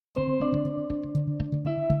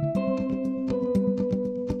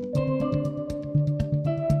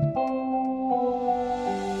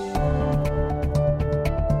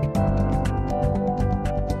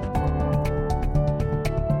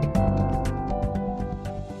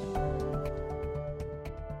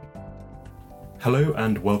Hello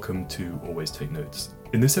and welcome to Always Take Notes.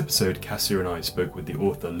 In this episode, Cassia and I spoke with the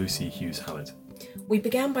author Lucy Hughes Hallett. We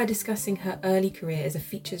began by discussing her early career as a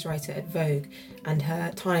features writer at Vogue and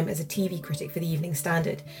her time as a TV critic for the Evening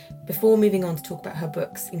Standard, before moving on to talk about her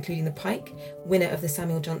books, including The Pike, winner of the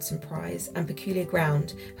Samuel Johnson Prize, and Peculiar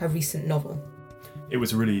Ground, her recent novel. It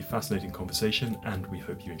was a really fascinating conversation and we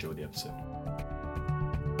hope you enjoy the episode.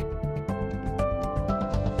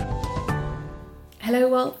 Hello,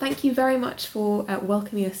 well, thank you very much for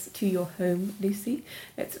welcoming us to your home, Lucy.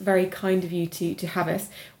 It's very kind of you to have us.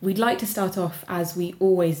 We'd like to start off, as we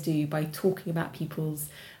always do, by talking about people's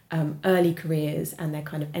early careers and their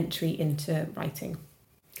kind of entry into writing.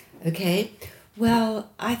 Okay, well,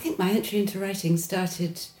 I think my entry into writing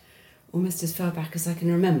started almost as far back as I can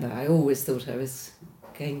remember. I always thought I was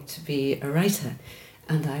going to be a writer,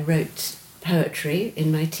 and I wrote poetry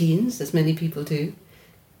in my teens, as many people do.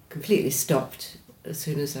 Completely stopped as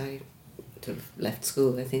soon as I sort of left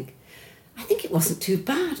school, I think. I think it wasn't too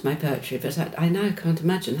bad, my poetry, but I now can't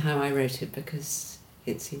imagine how I wrote it because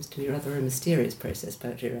it seems to me rather a mysterious process,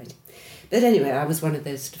 poetry writing. But anyway, I was one of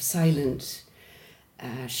those sort of silent,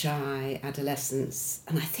 shy adolescents,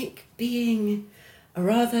 and I think being a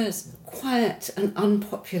rather quiet and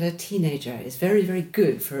unpopular teenager is very, very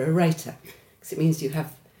good for a writer because it means you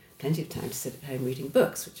have plenty of time to sit at home reading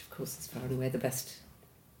books, which of course is far and away the best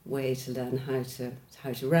way to learn how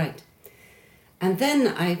to write. And then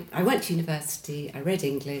I went to university, I read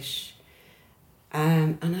English,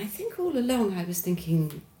 and I think all along I was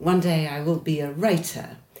thinking one day I will be a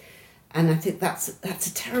writer. And I think that's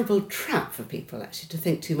a terrible trap for people, actually, to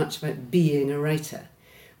think too much about being a writer,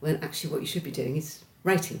 when actually what you should be doing is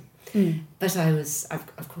writing. Mm. But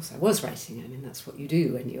of course I was writing. I mean, that's what you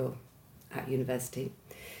do when you're at university.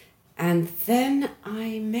 And then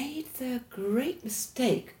I made the great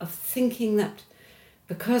mistake of thinking that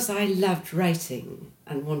because I loved writing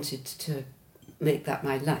and wanted to make that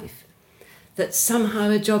my life, that somehow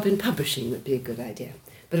a job in publishing would be a good idea.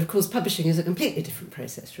 But of course, publishing is a completely different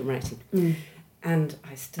process from writing. Mm. And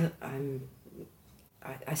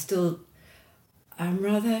I'm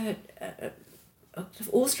rather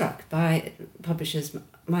awestruck by publishers.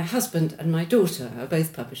 My husband and my daughter are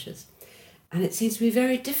both publishers. And it seems to be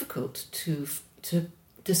very difficult to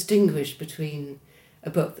distinguish between a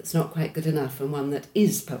book that's not quite good enough and one that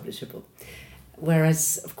is publishable.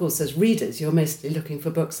 Whereas, of course, as readers, you're mostly looking for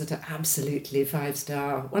books that are absolutely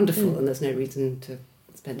 5-star, wonderful, and there's no reason to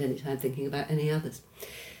spend any time thinking about any others.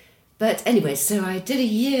 But anyway, so I did a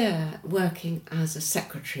year working as a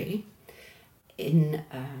secretary in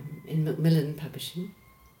Macmillan Publishing.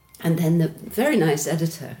 And then the very nice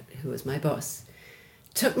editor, who was my boss,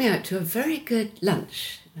 took me out to a very good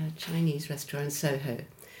lunch, a Chinese restaurant in Soho,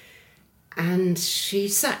 and she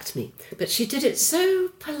sacked me. But she did it so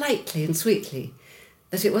politely and sweetly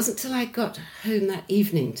that it wasn't till I got home that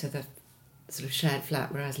evening to the sort of shared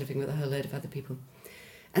flat where I was living with a whole load of other people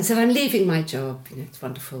and said, I'm leaving my job, it's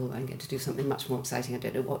wonderful, I'm going to do something much more exciting, I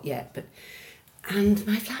don't know what yet. And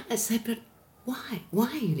my flatmate said, but why? Why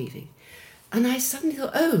are you leaving? And I suddenly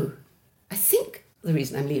thought, I think the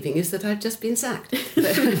reason I'm leaving is that I've just been sacked. What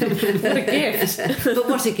a gift. But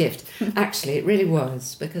what a gift. Actually, it really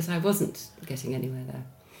was, because I wasn't getting anywhere there.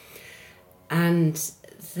 And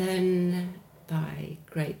then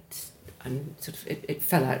it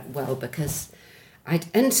fell out well because I'd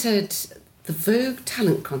entered the Vogue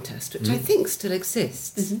talent contest, which I think still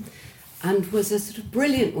exists, and was a sort of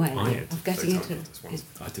brilliant way of getting into it.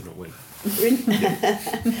 I did not win.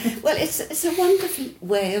 Well, it's a wonderful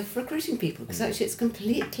way of recruiting people because actually it's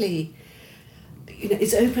completely,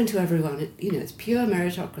 it's open to everyone. It's pure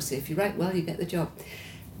meritocracy. If you write well, you get the job,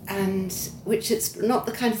 and which it's not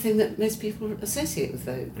the kind of thing that most people associate with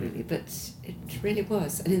Vogue, really, but it really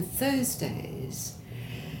was. And in those days,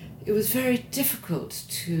 it was very difficult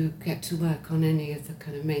to get to work on any of the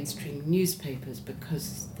kind of mainstream newspapers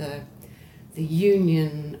because the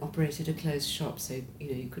union operated a closed shop, so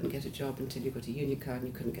you couldn't get a job until you got a union card, and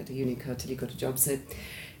you couldn't get a union card till you got a job. So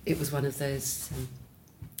it was one of those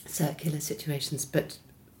circular situations. But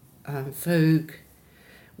Vogue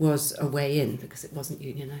was a way in because it wasn't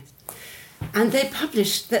unionised. And they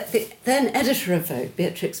published that the then editor of Vogue,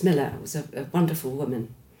 Beatrix Miller, was a wonderful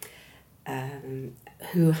woman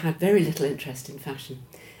who had very little interest in fashion,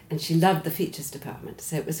 and she loved the features department.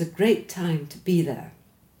 So it was a great time to be there.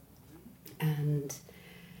 And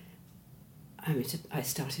I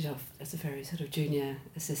started off as a very sort of junior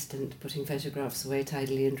assistant, putting photographs away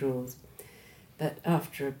tidily in drawers. But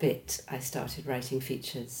after a bit, I started writing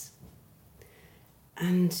features.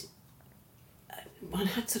 And one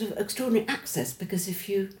had sort of extraordinary access because if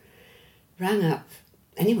you rang up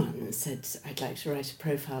anyone said, I'd like to write a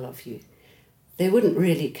profile of you, they wouldn't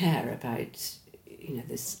really care about,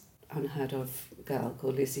 this unheard of girl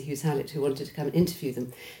called Lucy Hughes Hallett who wanted to come and interview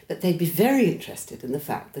them, but they'd be very interested in the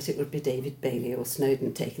fact that it would be David Bailey or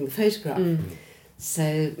Snowden taking the photograph.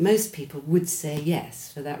 So most people would say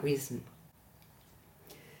yes for that reason.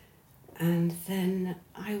 And then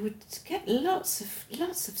I would get lots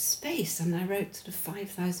of space, and I wrote sort of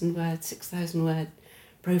 5,000 word, 6,000 word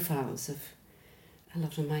profiles of a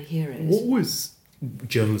lot of my heroes. What was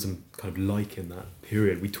journalism kind of like in that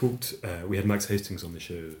period? We had Max Hastings on the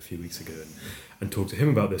show a few weeks ago and talked to him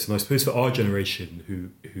about this. And I suppose for our generation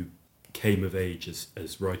who came of age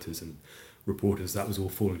as writers and reporters, that was all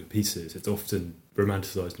falling to pieces. It's often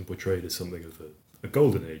romanticised and portrayed as something of a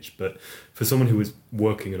golden age. But for someone who was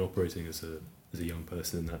working and operating as a young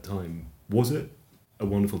person in that time, was it a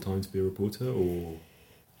wonderful time to be a reporter, or...?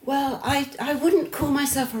 Well, I wouldn't call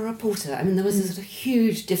myself a reporter. I mean, there was a sort of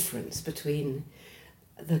huge difference between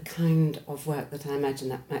the kind of work that I imagine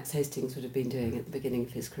that Max Hastings would have been doing at the beginning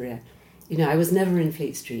of his career. I was never in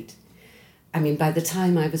Fleet Street. I mean, by the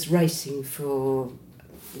time I was writing for,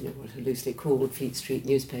 what are loosely called Fleet Street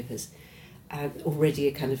newspapers, already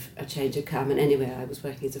a change had come. And anyway, I was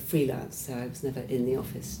working as a freelance, so I was never in the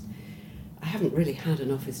office. I haven't really had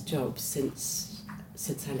an office job since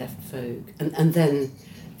I left Vogue. And then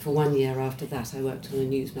for 1 year after that, I worked on a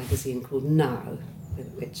news magazine called Now,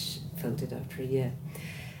 which folded after a year.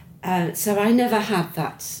 So I never had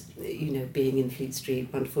that, being in Fleet Street,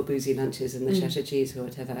 wonderful boozy lunches and the Chatterjees or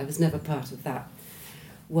whatever. I was never part of that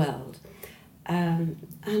world. But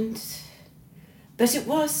it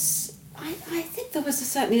was, I think there was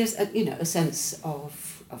certainly a sense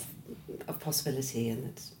of possibility, and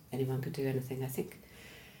that anyone could do anything. I think,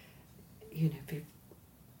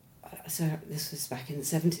 so this was back in the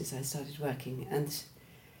 70s I started working, and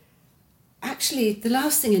actually the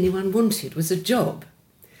last thing anyone wanted was a job,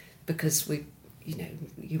 because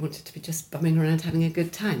you wanted to be just bumming around having a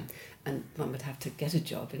good time, and one would have to get a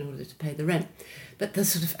job in order to pay the rent. But the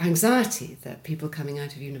sort of anxiety that people coming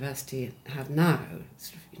out of university have now,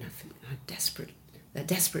 sort of, their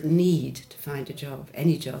desperate need to find a job,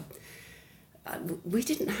 any job, we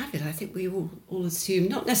didn't have it. I think we all assumed,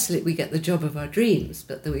 not necessarily we get the job of our dreams,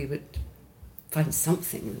 but that we would find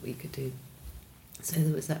something that we could do. So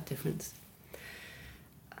there was that difference.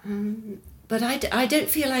 But I don't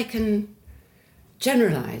feel I can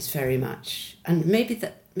generalise very much, and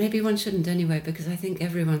maybe one shouldn't anyway, because I think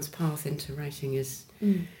everyone's path into writing is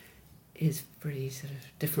pretty sort of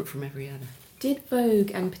different from every other. Did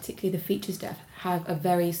Vogue, and particularly the features desk, have a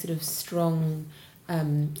very sort of strong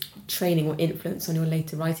training or influence on your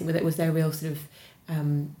later writing? Was there a real sort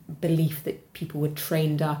of belief that people were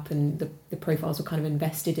trained up and the profiles were kind of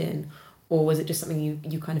invested in, or was it just something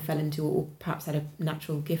you kind of fell into or perhaps had a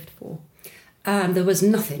natural gift for? There was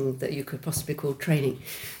nothing that you could possibly call training.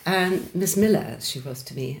 Miss Miller, as she was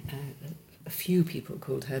to me, a few people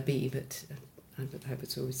called her B, but I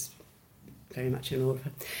was always very much in awe of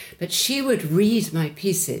her. But she would read my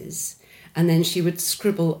pieces, and then she would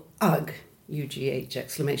scribble UGH, UGH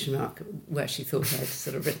exclamation mark, where she thought I'd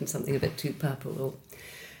sort of written something a bit too purple or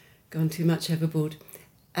gone too much overboard.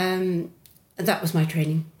 And that was my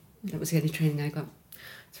training. That was the only training I got.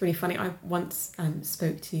 It's really funny. I once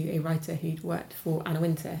spoke to a writer who'd worked for Anna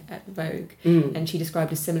Wintour at Vogue, and she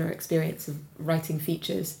described a similar experience of writing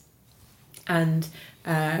features. And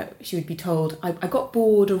she would be told, I got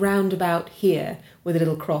bored around about here with a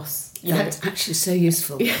little cross. That's actually so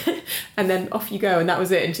useful. And then off you go, and that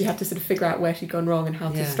was it. And she had to sort of figure out where she'd gone wrong and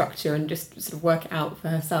how to structure and just sort of work it out for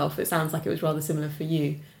herself. It sounds like it was rather similar for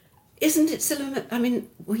you. Isn't it similar? I mean,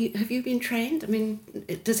 have you been trained? I mean,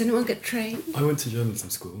 does anyone get trained? I went to journalism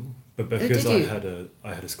school, but because I had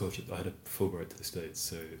a scholarship, I had a Fulbright to the States,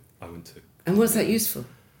 so I went to... And was that useful?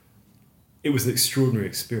 It was an extraordinary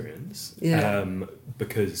experience, yeah.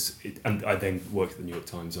 Because and I then worked at the New York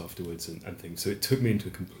Times afterwards and things, so it took me into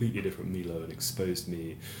a completely different milieu and exposed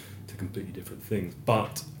me to completely different things.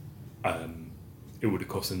 But it would have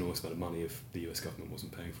cost an enormous amount of money if the US government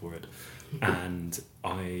wasn't paying for it. And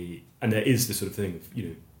there is the sort of thing of,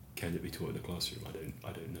 can it be taught in the classroom?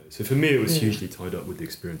 I don't know. So for me, it was hugely tied up with the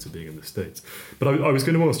experience of being in the States. But I was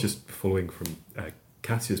going to ask, just following from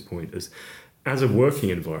Cassia's point, as a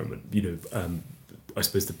working environment, I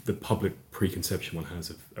suppose the public preconception one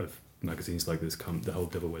has of magazines like this, the whole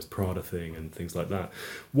Devil Wears Prada thing and things like that.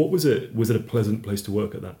 What was it? Was it a pleasant place to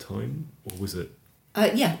work at that time, or was it?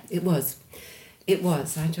 Yeah, it was. It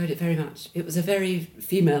was. I enjoyed it very much. It was a very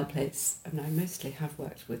female place, and I mostly have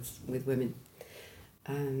worked with women.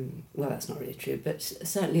 Well, that's not really true, but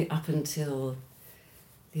certainly up until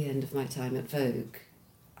the end of my time at Vogue,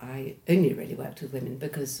 I only really worked with women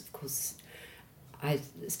because, of course, I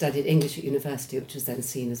studied English at university, which was then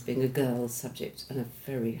seen as being a girls' subject, and a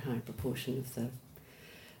very high proportion of the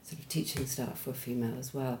sort of teaching staff were female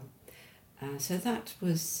as well. So that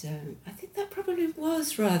was, I think that probably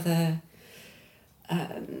was rather,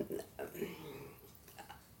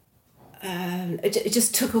 it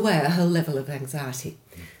just took away a whole level of anxiety.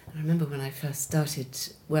 I remember when I first started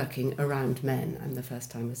working around men, and the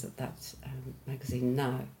first time was at that magazine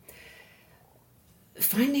Now,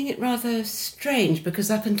 finding it rather strange, because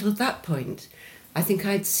up until that point, I think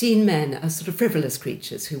I'd seen men as sort of frivolous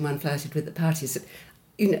creatures whom one flirted with at parties.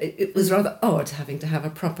 You know, it was rather odd having to have a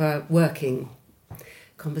proper working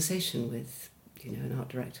conversation with, you know, an art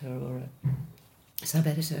director or a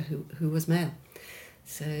sub-editor who was male.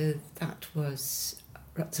 So that was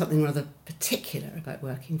something rather particular about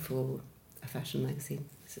working for a fashion magazine,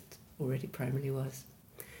 as it already primarily was.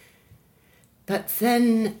 But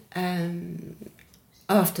then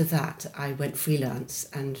after that, I went freelance,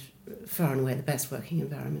 and far and away the best working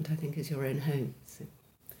environment, I think, is your own home. So.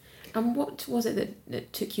 And what was it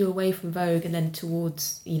that took you away from Vogue and then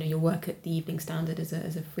towards, you know, your work at the Evening Standard as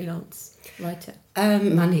a freelance writer?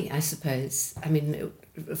 Money, I suppose. I mean,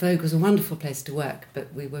 Vogue was a wonderful place to work,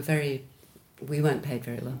 but we weren't paid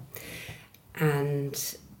very well.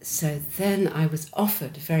 And so then I was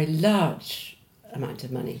offered a very large amount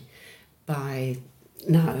of money by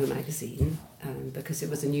Now magazine, because it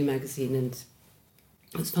was a new magazine and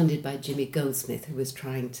it was funded by Jimmy Goldsmith, who was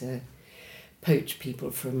trying to poach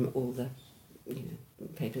people from all the, you know,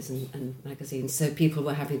 papers and magazines. So people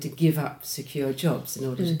were having to give up secure jobs in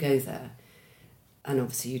order to go there. And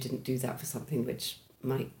obviously you didn't do that for something which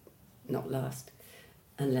might not last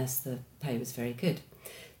unless the pay was very good.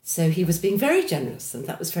 So he was being very generous, and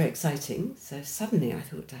that was very exciting. So suddenly I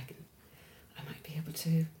thought I might be able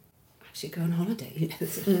to actually go on holiday. You know,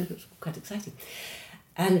 it was quite exciting.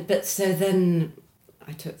 But so then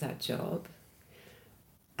I took that job,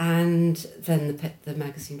 and then the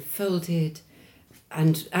magazine folded,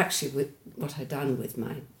 and actually with what I'd done with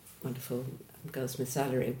my wonderful Goldsmith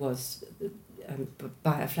salary was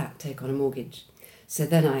buy a flat, take on a mortgage. So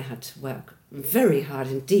then I had to work very hard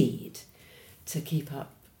indeed to keep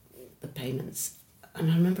up the payments. And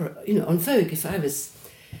I remember, you know, on Vogue, if I was,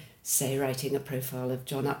 say, writing a profile of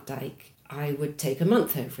John Updike, I would take a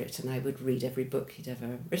month over it, and I would read every book he'd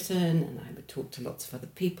ever written, and I would talk to lots of other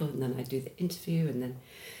people, and then I'd do the interview, and then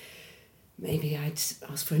maybe I'd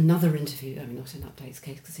ask for another interview. I mean, not in Updike's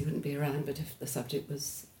case because he wouldn't be around, but if the subject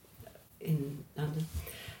was in London.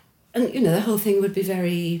 And, you know, the whole thing would be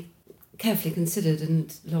very carefully considered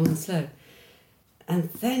and long and slow. And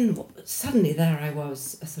then suddenly there I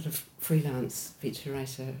was, a sort of freelance feature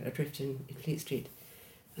writer adrift in Fleet Street.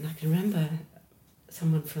 And I can remember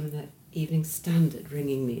someone from the Evening Standard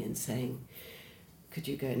ringing me and saying, could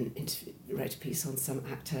you go and write a piece on some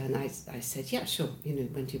actor? And I said, yeah, sure, you know,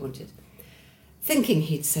 when do you want it? Thinking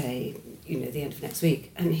he'd say, you know, the end of next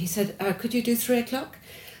week. And he said, could you do 3:00?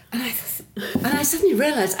 And I suddenly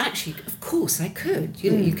realised, actually, of course I could.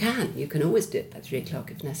 You know, you can always do it by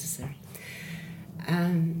 3:00 if necessary.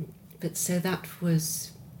 But so that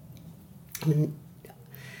was, I mean,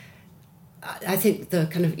 I think the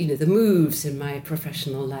kind of, you know, the moves in my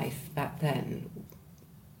professional life back then,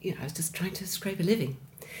 you know, I was just trying to scrape a living.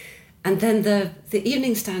 And then the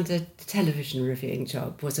Evening Standard television reviewing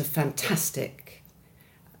job was a fantastic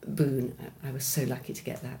boon. I was so lucky to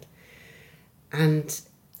get that. And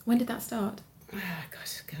when did that start? Oh,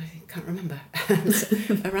 gosh, I can't remember.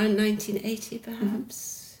 Around 1980,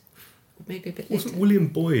 perhaps. Maybe a bit later. Wasn't William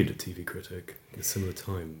Boyd a TV critic at a similar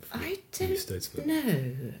time? I don't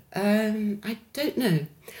know. I don't know.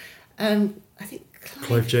 I think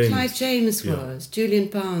Clive James was. Julian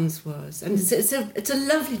Barnes was. And it's a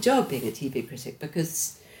lovely job being a TV critic,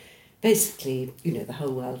 because basically, you know, the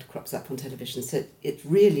whole world crops up on television. So it's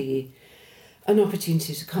really an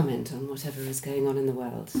opportunity to comment on whatever is going on in the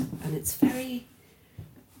world. And it's very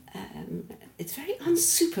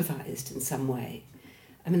unsupervised in some way.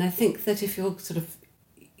 I mean, I think that if you're sort of,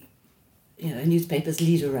 you know, a newspaper's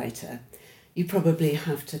leader writer, you probably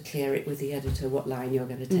have to clear it with the editor what line you're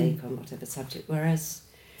going to take on whatever subject, whereas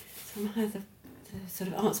somehow the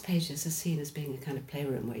sort of arts pages are seen as being a kind of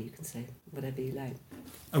playroom where you can say whatever you like.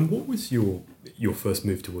 And what was your first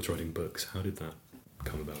move towards writing books? How did that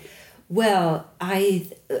come about? Well,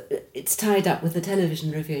 it's tied up with the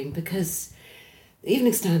television reviewing, because the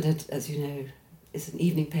Evening Standard, as you know, is an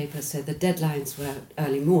evening paper, so the deadlines were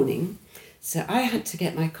early morning. So I had to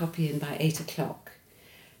get my copy in by 8:00.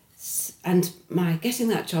 And my getting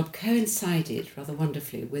that job coincided rather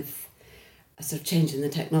wonderfully with a sort of change in the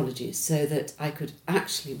technology so that I could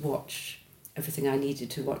actually watch everything I needed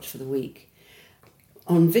to watch for the week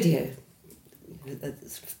on video. The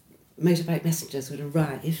sort of motorbike messengers would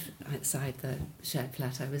arrive outside the shared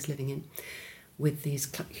flat I was living in with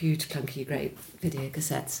these huge clunky grey video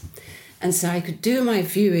cassettes. And so I could do my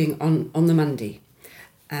viewing on the Monday.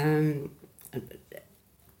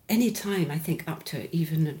 Any time, I think, up to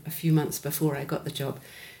even a few months before I got the job,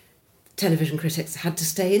 television critics had to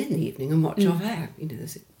stay in the evening and watch off air. You know,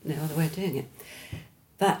 there's no other way of doing it.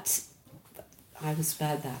 But I was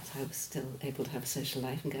spared that. I was still able to have a social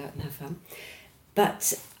life and go out and have fun.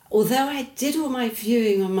 But although I did all my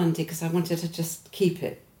viewing on Monday because I wanted to just keep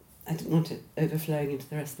it, I didn't want it overflowing into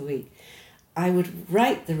the rest of the week, I would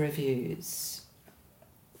write the reviews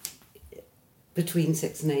between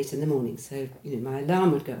 6 and 8 in the morning. So, you know, my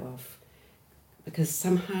alarm would go off because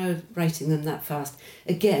somehow writing them that fast,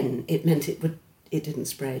 again, it meant it didn't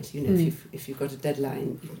spread. You know, if you've got a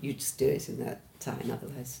deadline, you just do it in that time.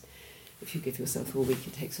 Otherwise, if you give yourself all week,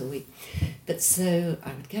 it takes all week. But so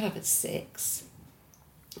I would get up at 6,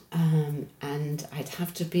 and I'd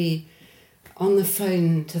have to be on the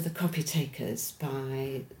phone to the copy takers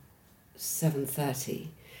by 7:30.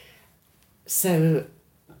 So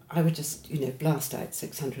I would just, you know, blast out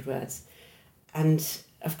 600 words. And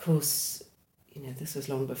of course, you know, this was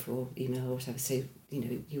long before email or whatever, so, you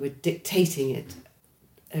know, you were dictating it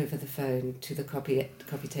over the phone to the copy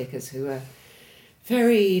takers, who were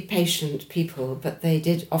very patient people, but they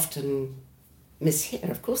did often mishear.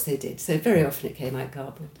 Of course they did. So very often it came out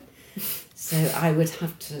garbled. So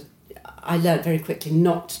I learned very quickly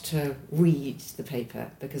not to read the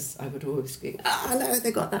paper because I would always go, oh no,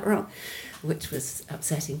 they got that wrong, which was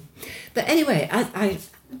upsetting. But anyway, I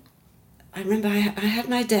remember I had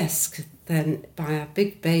my desk then by a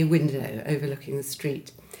big bay window overlooking the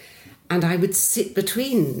street, and I would sit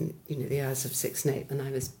between, you know, the hours of 6 and 8 when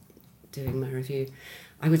I was doing my review.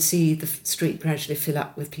 I would see the street gradually fill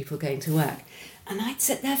up with people going to work, and I'd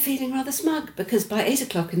sit there feeling rather smug because by 8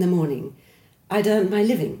 o'clock in the morning I'd earned my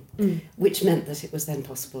living, which meant that it was then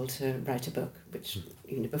possible to write a book, which,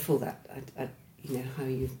 you know, before that, you know,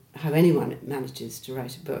 how anyone manages to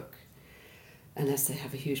write a book unless they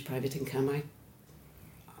have a huge private income,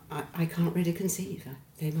 I can't really conceive.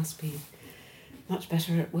 They must be much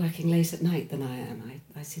better at working late at night than I am.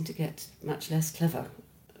 I seem to get much less clever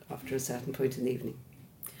after a certain point in the evening.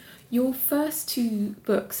 Your first 2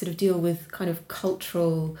 books sort of deal with kind of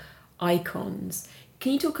cultural icons.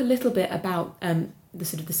 Can you talk a little bit about the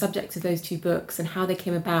sort of the subjects of those 2 books and how they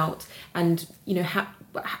came about, and, you know,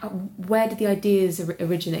 where did the ideas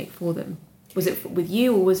originate for them? Was it with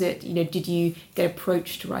you, or was it, you know, did you get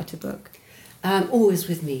approached to write a book? Always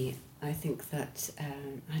with me. I think that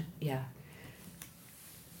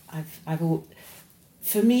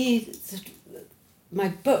for me, my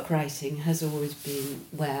book writing has always been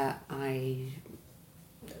where I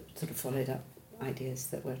sort of followed up ideas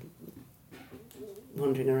that were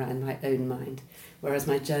wandering around my own mind, whereas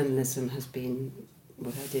my journalism has been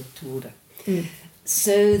what I did to order.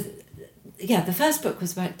 So, the first book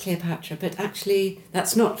was about Cleopatra, but actually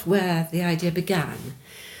that's not where the idea began.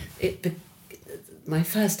 My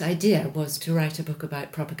first idea was to write a book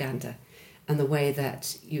about propaganda and the way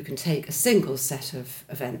that you can take a single set of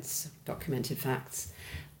events, documented facts,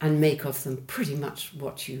 and make of them pretty much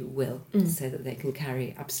what you will, so that they can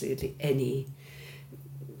carry absolutely any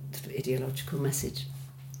sort of ideological message.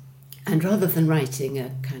 And rather than writing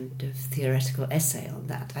a kind of theoretical essay on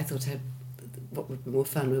that, I thought what would be more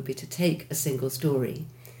fun would be to take a single story,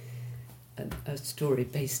 a story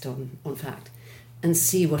based on fact, and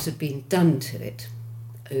see what had been done to it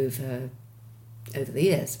over the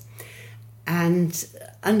years. And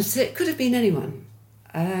so it could have been anyone.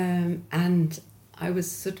 And I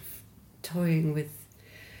was sort of toying with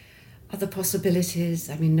other possibilities.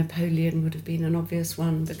 I mean, Napoleon would have been an obvious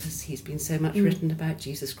one because he's been so much written about.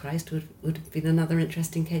 Jesus Christ would have been another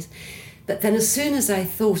interesting case. But then as soon as I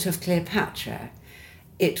thought of Cleopatra,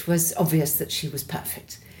 it was obvious that she was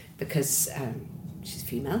perfect because she's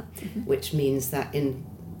female, which means that in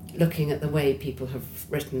looking at the way people have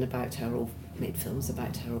written about her or made films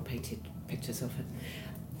about her or painted pictures of her,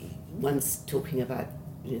 one's talking about,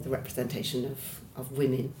 you know, the representation of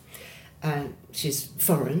women. She's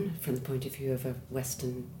foreign from the point of view of a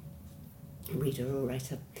Western reader or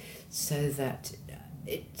writer, so that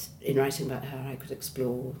in writing about her I could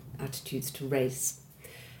explore attitudes to race.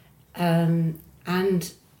 And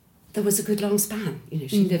there was a good long span. You know,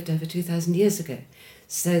 she lived over 2,000 years ago,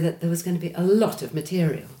 so that there was going to be a lot of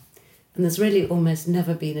material. And there's really almost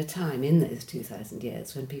never been a time in those 2,000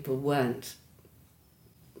 years when people weren't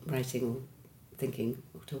writing or thinking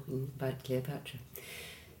or talking about Cleopatra.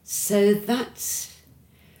 So that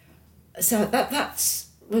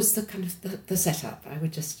was the kind of the setup. I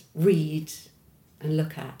would just read and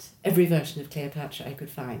look at every version of Cleopatra I could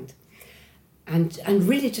find, and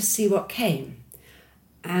really just see what came.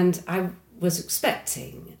 And I was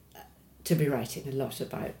expecting to be writing a lot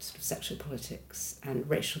about sort of sexual politics and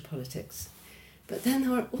racial politics, but then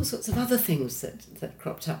there were all sorts of other things that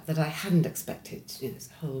cropped up that I hadn't expected. There's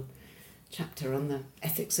a whole chapter on the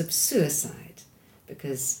ethics of suicide,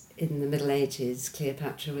 because in the Middle Ages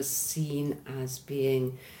Cleopatra was seen as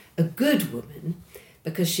being a good woman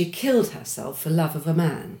because she killed herself for love of a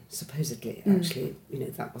man, supposedly. Actually,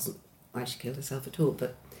 that wasn't why she killed herself at all,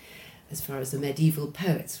 but as far as the medieval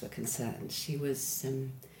poets were concerned, she was,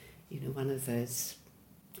 one of those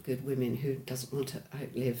good women who doesn't want to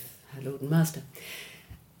outlive her lord and master.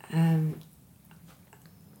 And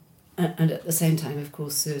at the same time, of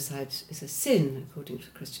course, suicide is a sin, according to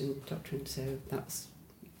Christian doctrine, so that's,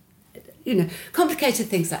 complicated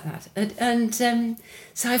things like that. And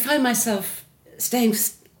so I found myself staying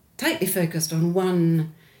tightly focused on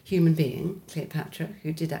one human being, Cleopatra,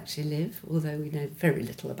 who did actually live, although we know very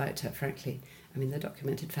little about her, frankly. I mean, the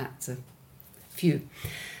documented facts are few.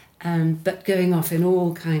 But going off in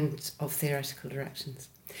all kinds of theoretical directions.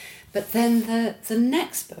 But then the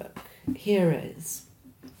next book, Heroes,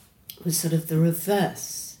 was sort of the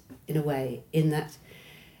reverse, in a way, in that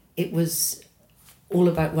it was all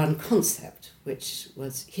about one concept, which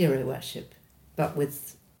was hero worship, but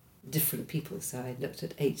with different people. So I looked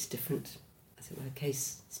at 8 different, as it were,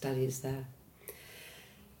 case studies there.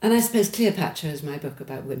 And I suppose Cleopatra is my book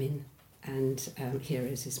about women, and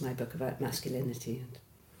Heroes is my book about masculinity.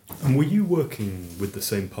 And were you working with the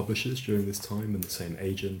same publishers during this time and the same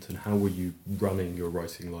agent, and how were you running your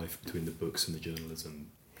writing life between the books and the journalism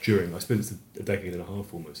during, I suppose it's a decade and a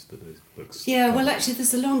half almost, that those books... Yeah, well actually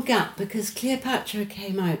there's a long gap, because Cleopatra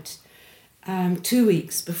came out 2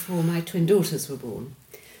 weeks before my twin daughters were born.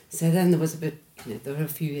 So then there was a bit, there were a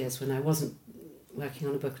few years when I wasn't working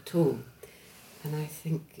on a book at all. And I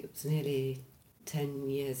think it was nearly 10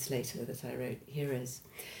 years later that I wrote Heroes.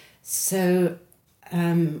 So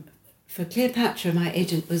for Cleopatra, my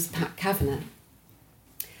agent was Pat Kavanagh.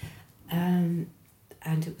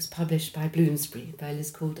 And it was published by Bloomsbury, by Liz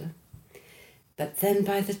Calder. But then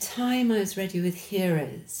by the time I was ready with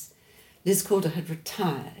Heroes, Liz Calder had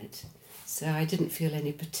retired, so I didn't feel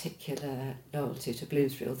any particular loyalty to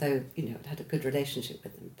Bloomsbury, although, I'd had a good relationship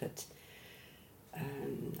with them. But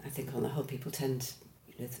I think on the whole people tend,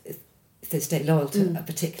 if they stay loyal to a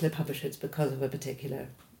particular publisher, it's because of a particular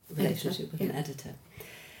relationship with an editor.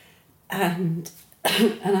 And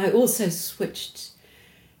I also switched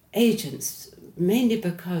agents, mainly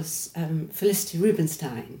because Felicity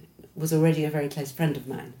Rubinstein was already a very close friend of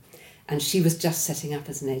mine, and she was just setting up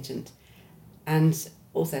as an agent. And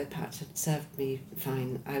although Pat had served me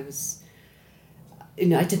fine, I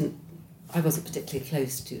wasn't particularly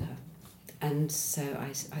close to her. And so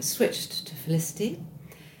I switched to Felicity,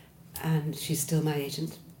 and she's still my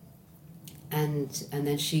agent. And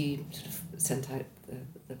then she sort of sent out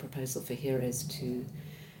the proposal for Heroes to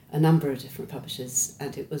a number of different publishers,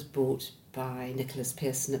 and it was bought by Nicholas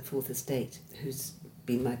Pearson at Fourth Estate, who's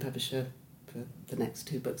been my publisher for the next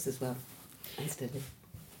 2 books as well, and steadily.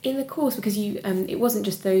 In the course, because you, it wasn't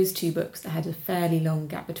just those 2 books that had a fairly long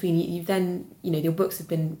gap between. You've then, your books have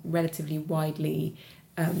been relatively widely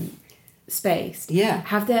spaced. Yeah.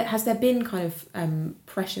 Has there been kind of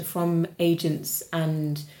pressure from agents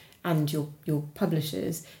and your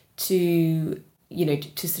publishers to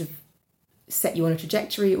to sort of set you on a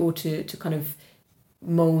trajectory, or to kind of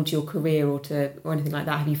mould your career, or anything like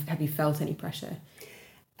that? Have you felt any pressure?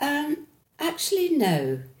 Actually,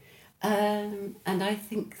 no. And I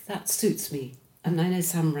think that suits me. And I know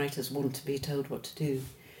some writers want to be told what to do,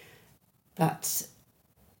 but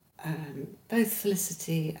both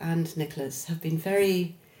Felicity and Nicholas have been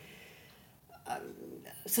very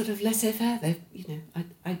sort of laissez-faire.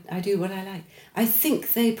 I do what I like. I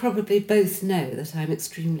think they probably both know that I'm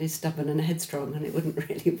extremely stubborn and headstrong, and it wouldn't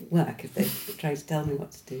really work if they tried to tell me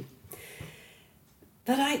what to do.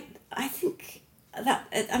 But I think that,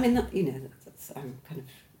 I'm kind of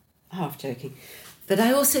half joking. But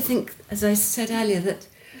I also think, as I said earlier, that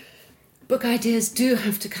book ideas do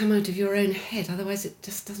have to come out of your own head, otherwise it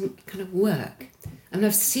just doesn't kind of work. And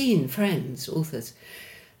I've seen friends, authors,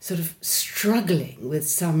 sort of struggling with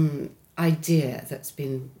some idea that's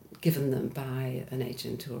been given them by an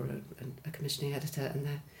agent or a commissioning editor,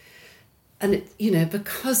 and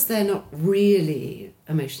because they're not really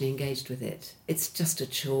emotionally engaged with it, it's just a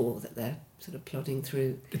chore that they're sort of plodding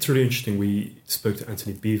through. It's really interesting. We spoke to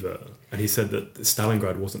Anthony Beaver, and he said that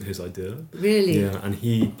Stalingrad wasn't his idea. Really? Yeah, and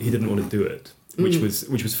he didn't want to do it, which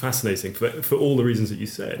was fascinating for all the reasons that you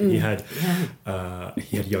said. He had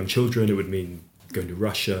young children. It would mean going to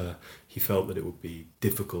Russia. He felt that it would be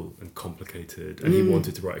difficult and complicated, and he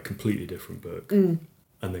wanted to write a completely different book.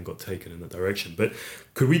 And then got taken in that direction. But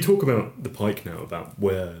could we talk about The Pike now, about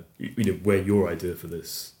where your idea for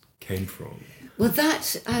this came from? Well,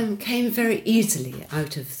 that came very easily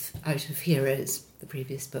out of Heroes, the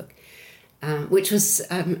previous book, which was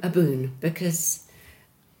a boon, because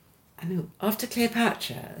after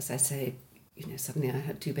Cleopatra, as I say, suddenly I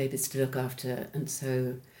had 2 babies to look after, and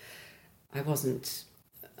so I wasn't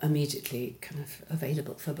immediately kind of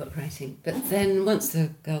available for book writing. But then once the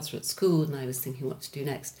girls were at school and I was thinking what to do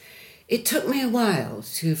next, it took me a while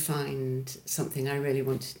to find something I really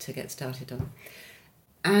wanted to get started on.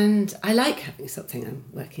 And I like having something I'm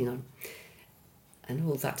working on. And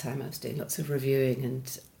all that time I was doing lots of reviewing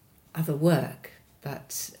and other work,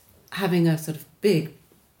 but having a sort of big,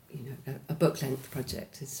 a book-length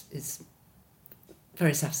project is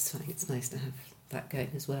very satisfying. It's nice to have that going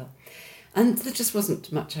as well. And there just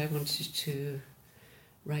wasn't much I wanted to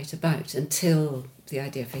write about until the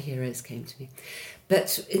idea for Heroes came to me.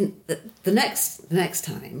 But in the next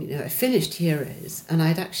time, I finished Heroes, and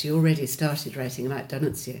I'd actually already started writing about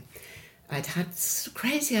D'Annunzio. I'd had this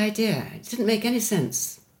crazy idea, it didn't make any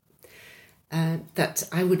sense, that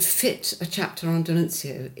I would fit a chapter on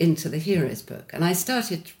D'Annunzio into the Heroes book. And I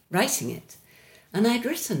started writing it, and I'd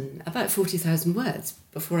written about 40,000 words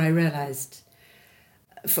before I realised,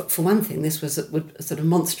 for one thing, this was a sort of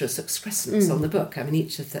monstrous excrescence on the book. I mean,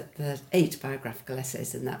 each of the 8 biographical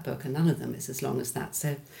essays in that book, and none of them is as long as that.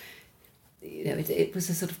 So, it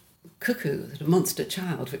was a sort of cuckoo, sort of monster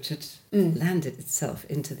child, which had landed itself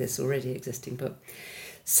into this already existing book.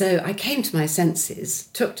 So I came to my senses,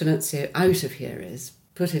 took D'Annunzio out of Heroes,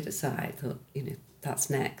 put it aside, thought,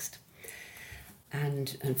 that's next,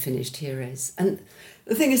 and finished Heroes. And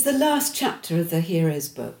the thing is, the last chapter of the Heroes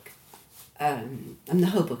book, and the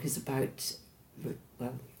whole book is about,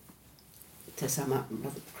 well, to sum up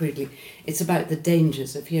rather crudely, it's about the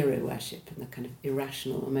dangers of hero worship and the kind of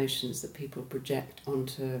irrational emotions that people project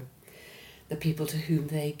onto the people to whom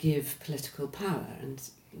they give political power, and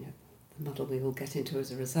the muddle we all get into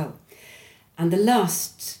as a result. And the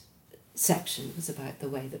last section was about the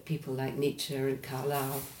way that people like Nietzsche and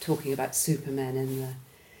Carlyle, talking about supermen in the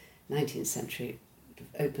 19th century,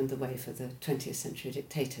 opened the way for the 20th century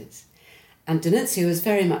dictators. And D'Annunzio was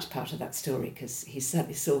very much part of that story, because he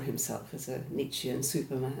certainly saw himself as a Nietzschean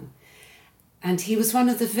superman. And he was one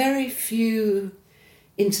of the very few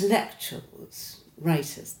intellectuals,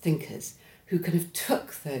 writers, thinkers, who kind of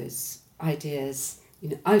took those ideas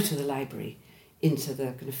out of the library into the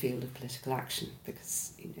kind of field of political action,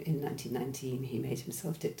 because in 1919 he made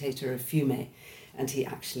himself dictator of Fiume, and he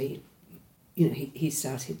actually, he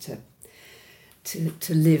started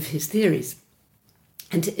to live his theories.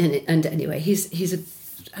 And anyway, he's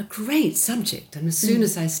a great subject. And as soon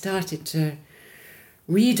as I started to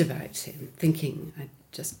read about him, thinking I'd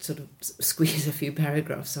just sort of squeeze a few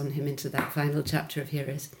paragraphs on him into that final chapter of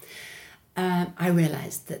Heroes, I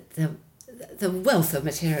realised that the wealth of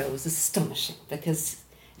material was astonishing, because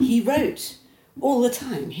he wrote all the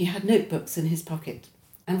time. He had notebooks in his pocket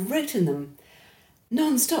and wrote in them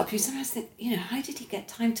non-stop. You sometimes think, how did he get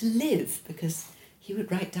time to live? Because he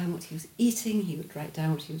would write down what he was eating, he would write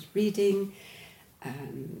down what he was reading,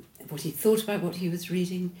 what he thought about what he was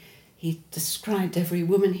reading. He described every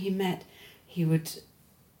woman he met. He would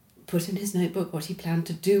put in his notebook what he planned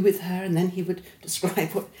to do with her, and then he would describe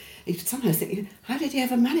what... You could sometimes think, how did he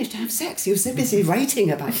ever manage to have sex? He was so busy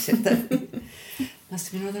writing about it that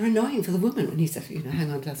must have been rather annoying for the woman when he said,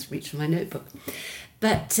 hang on, let's reach for my notebook.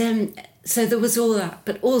 But so there was all that.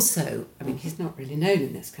 But also, he's not really known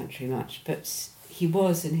in this country much, but he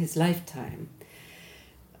was, in his lifetime,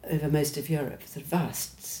 over most of Europe, a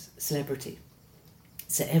vast celebrity.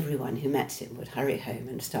 So everyone who met him would hurry home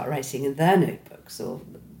and start writing in their notebooks or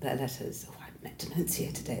their letters, I met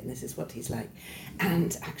D'Annunzio today and this is what he's like.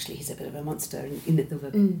 And actually he's a bit of a monster. And there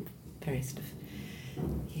were very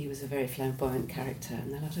he was a very flamboyant character,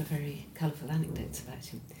 and there are a lot of very colourful anecdotes about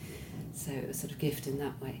him. So it was sort of gift in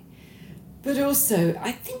that way. But also,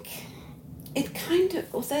 I think it kind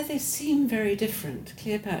of, although they seem very different,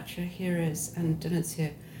 Cleopatra, Heroes and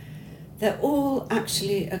D'Annunzio, they're all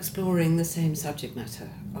actually exploring the same subject matter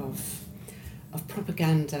of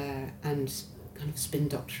propaganda and kind of spin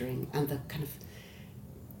doctoring and the kind of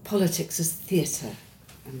politics as theatre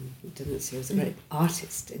D'Annunzio was a great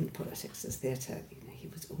artist in politics as theatre. You know, he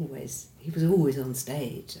was always on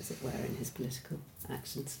stage, as it were, in his political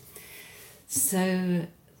actions. So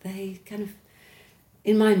they kind of,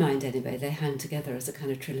 in my mind anyway, they hang together as a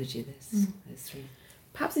kind of trilogy, those three.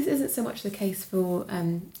 Perhaps this isn't so much the case for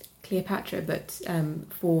Cleopatra, but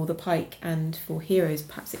for The Pike and for Heroes,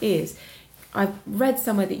 perhaps it is. I've read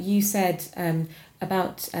somewhere that you said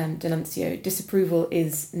about D'Annunzio, disapproval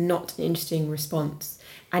is not an interesting response,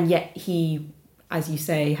 and yet he, as you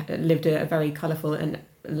say, lived a very colourful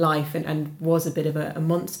life and was a bit of a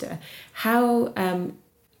monster. How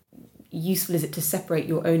useful is it to separate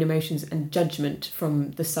your own emotions and judgment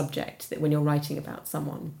from the subject that when you're writing about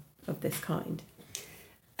someone of this kind?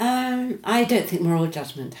 I don't think moral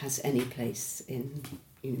judgment has any place in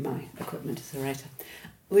my equipment as a writer,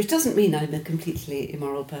 which doesn't mean I'm a completely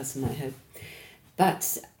immoral person, I hope.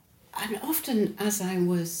 But often, as I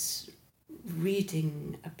was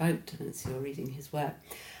reading about D'Annunzio, reading his work,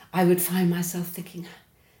 I would find myself thinking,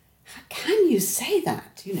 how can you say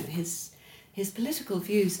that? You know, his political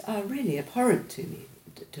views are really abhorrent to me,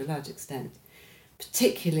 to a large extent,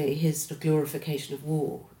 particularly his glorification of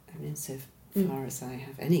war. I mean, so far as I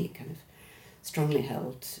have any kind of strongly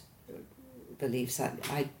held beliefs,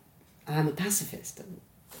 I am a pacifist, and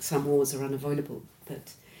some wars are unavoidable,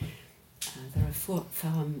 but there are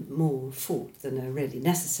far more fought than are really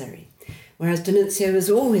necessary. Whereas D'Annunzio was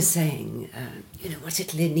always saying, what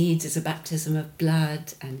Italy needs is a baptism of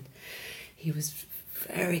blood, and he was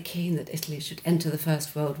very keen that Italy should enter the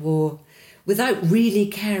First World War without really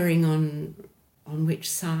caring on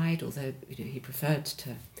which side, although he preferred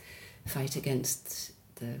to fight against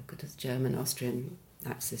the German-Austrian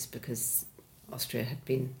Axis because Austria had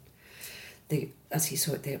been, as he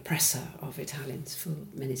saw it, the oppressor of Italians for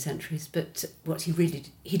many centuries. But what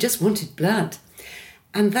he just wanted blood.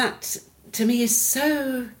 And that, to me, is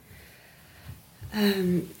so...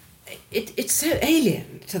 it's so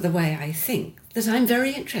alien to the way I think that I'm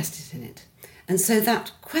very interested in it. And so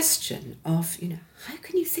that question of, how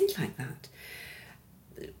can you think like that,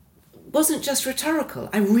 wasn't just rhetorical.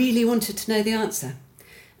 I really wanted to know the answer.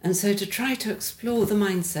 And so to try to explore the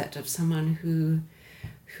mindset of someone who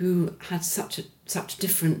had such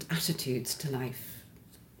different attitudes to life,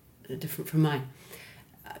 different from mine,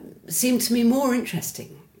 seemed to me more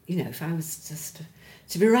interesting. If I was just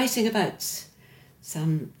to be writing about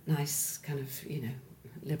some nice kind of,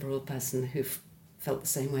 liberal person who felt the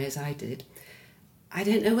same way as I did, I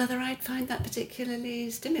don't know whether I'd find that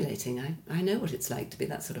particularly stimulating. I know what it's like to be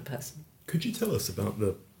that sort of person. Could you tell us about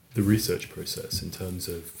the research process in terms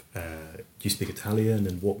of, do you speak Italian,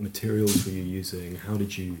 and what materials were you using? How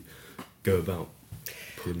did you go about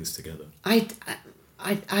putting this together? I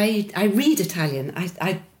read Italian.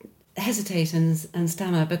 I hesitate and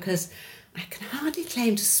stammer because I can hardly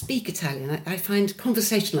claim to speak Italian. I find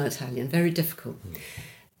conversational Italian very difficult.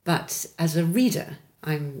 But as a reader,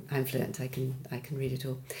 I'm fluent. I can read it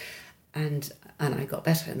all, and I got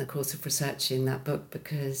better in the course of researching that book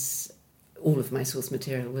because all of my source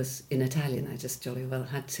material was in Italian. I just jolly well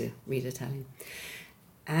had to read Italian,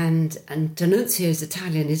 and D'Annunzio's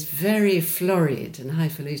Italian is very florid and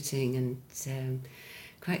highfalutin and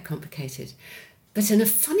quite complicated, but in a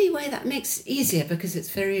funny way that makes it easier because it's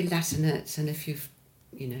very Latinate, and if you've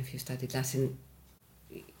studied Latin,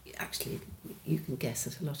 actually you can guess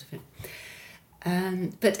at a lot of it.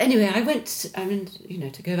 But anyway,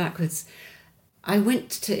 to go backwards, I went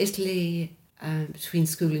to Italy between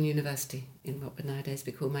school and university in what would nowadays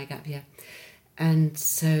be called my gap year. And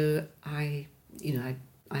so I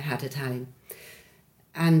had Italian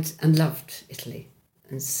and loved Italy.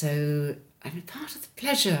 And so part of the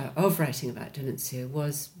pleasure of writing about D'Annunzio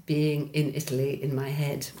was being in Italy in my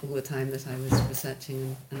head all the time that I was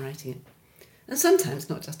researching and writing it. And sometimes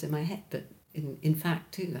not just in my head, but in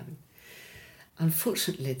fact too.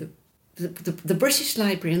 Unfortunately, the British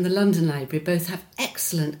Library and the London Library both have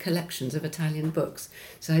excellent collections of Italian books,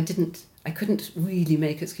 so I couldn't really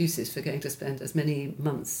make excuses for going to spend as many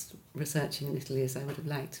months researching in Italy as I would have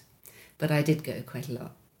liked. But I did go quite a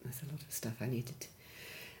lot. There's a lot of stuff I needed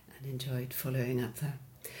and enjoyed following up there.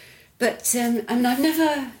 But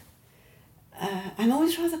I'm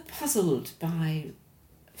always rather puzzled by,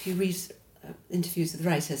 if you read interviews with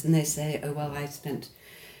writers and they say, oh, well, I spent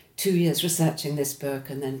 2 years researching this book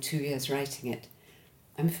and then 2 years writing it.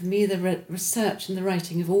 And for me, the research and the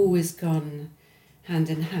writing have always gone hand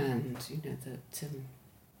in hand. That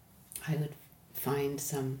I would find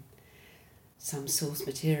some source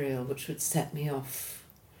material which would set me off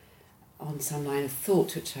on some line of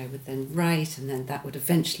thought, which I would then write, and then that would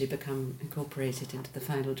eventually become incorporated into the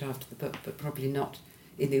final draft of the book, but probably not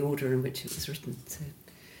in the order in which it was written. So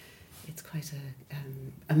it's quite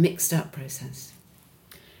a mixed up process.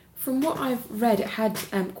 From what I've read, it had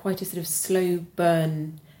quite a sort of slow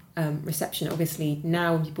burn reception. Obviously,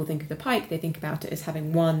 now when people think of the Pike, they think about it as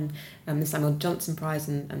having won the Samuel Johnson Prize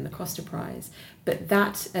and the Costa Prize. But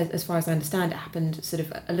that, as far as I understand, it happened sort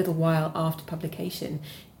of a little while after publication.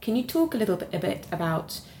 Can you talk a little bit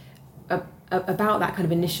about that kind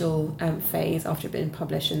of initial phase after it had been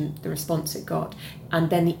published and the response it got,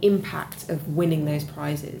 and then the impact of winning those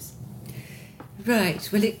prizes? Right,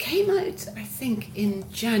 well, it came out, I think,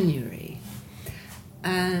 in January,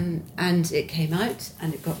 and it came out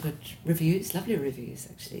and it got good reviews, lovely reviews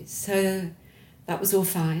actually, so that was all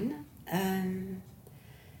fine,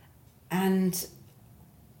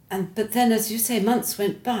 but then, as you say, months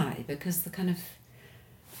went by, because the kind of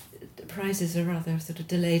prizes are rather a sort of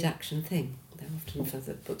delayed action thing. They're often for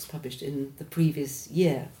the books published in the previous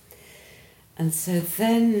year, and so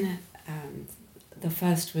then the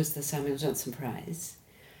first was the Samuel Johnson Prize,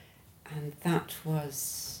 and that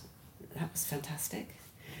was fantastic.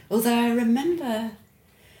 Although I remember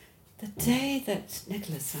the day that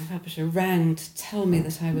Nicholas, my publisher, rang to tell me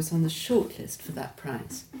that I was on the shortlist for that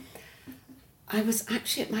prize. I was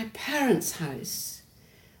actually at my parents' house.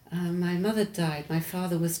 My mother died, my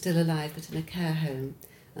father was still alive but in a care home,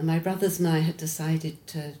 and my brothers and I had decided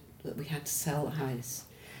that we had to sell the house.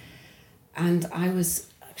 And I was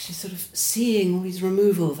actually sort of seeing all these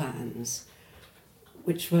removal vans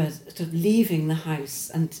which were sort of leaving the house,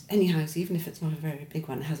 and any house, even if it's not a very big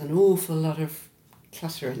one, has an awful lot of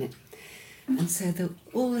clutter in it. And so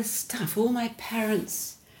all this stuff, all my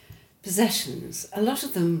parents' possessions, a lot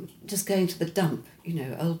of them just going to the dump,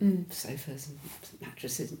 old sofas and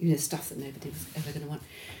mattresses, stuff that nobody was ever going to want.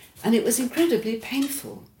 And it was incredibly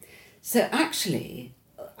painful. So actually,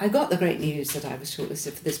 I got the great news that I was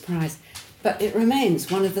shortlisted for this prize, but it remains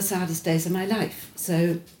one of the saddest days of my life.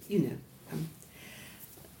 So,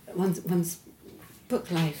 one's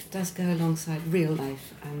book life does go alongside real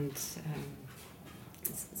life, and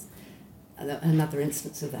another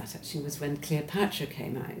instance of that actually was when Cleopatra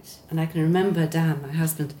came out, and I can remember Dan, my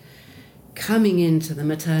husband, coming into the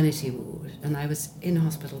maternity ward, and I was in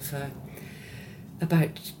hospital for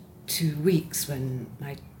about 2 weeks when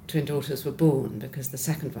my twin daughters were born, because the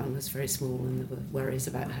second one was very small and there were worries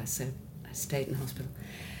about her, so I stayed in hospital.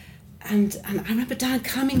 And I remember Dan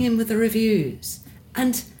coming in with the reviews,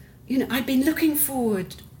 and I'd been looking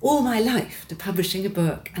forward all my life to publishing a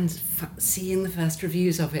book and seeing the first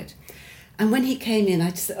reviews of it. And when he came in,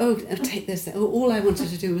 I just said, oh, take this. All I wanted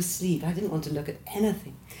to do was sleep. I didn't want to look at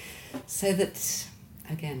anything. So that,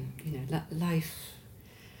 again, life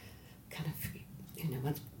kind of,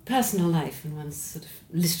 one's personal life and one's sort of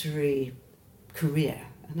literary career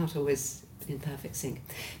are not always in perfect sync.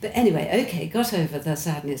 But anyway, okay, got over the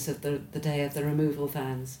sadness of the day of the removal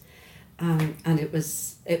vans. And it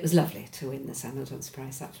was lovely to win the Samuel Johnson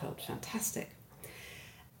Prize. That felt fantastic.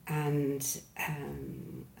 And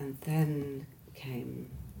then came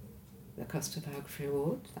the Costa Biography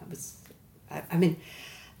Award. That was, and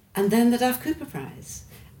then the Duff Cooper Prize,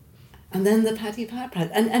 and then the Paddy Power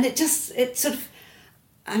Prize, and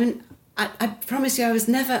I promise you, I was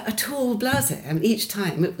never at all blasé. Each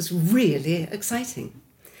time it was really exciting.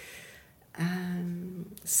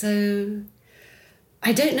 So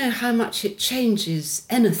I don't know how much it changes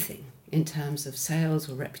anything in terms of sales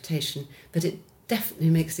or reputation, but it definitely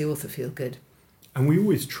makes the author feel good. And we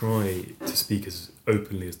always try to speak as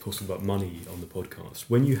openly as possible about money on the podcast.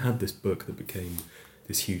 When you had this book that became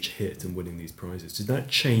this huge hit and winning these prizes, did that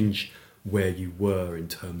change where you were in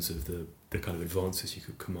terms of the kind of advances you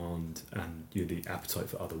could command and the appetite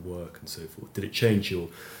for other work and so forth? Did it change your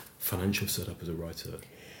financial setup as a writer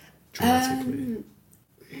dramatically?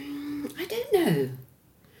 I don't know.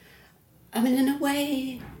 In a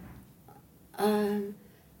way,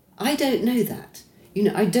 I don't know that.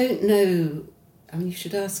 I don't know. You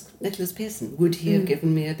should ask Nicholas Pearson. Would he have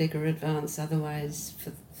given me a bigger advance otherwise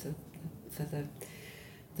for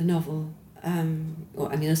the novel?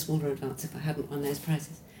 Or a smaller advance if I hadn't won those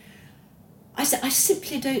prizes? I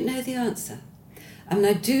simply don't know the answer.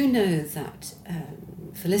 I do know that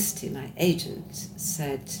Felicity, my agent,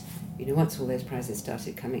 said, once all those prizes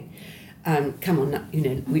started coming, come on,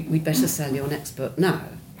 we'd better sell your next book now.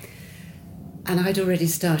 And I'd already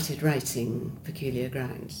started writing Peculiar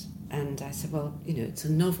Ground. And I said, well, it's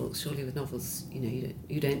a novel. Surely with novels,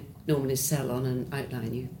 you don't normally sell on an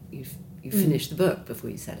outline. You finish the book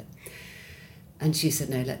before you sell it. And she said,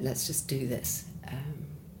 no, let's just do this.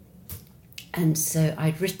 And so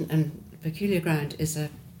I'd written, and Peculiar Ground is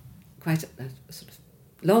quite a sort of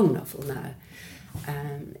long novel now.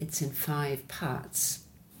 It's in 5 parts.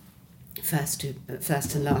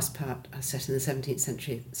 first and last part are set in the 17th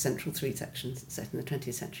century, central 3 sections set in the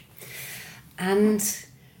 20th century.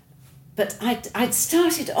 But I'd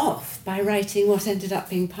started off by writing what ended up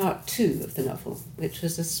being part 2 of the novel, which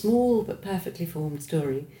was a small but perfectly formed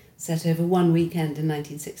story set over one weekend in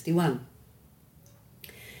 1961.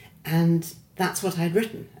 And that's what I'd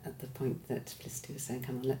written at the point that Felicity was saying,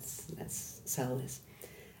 come on, let's sell this.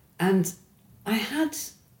 And I had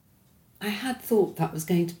thought that was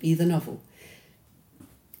going to be the novel.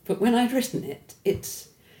 But when I'd written it,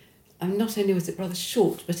 not only was it rather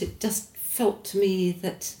short, but it just felt to me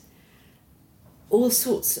that all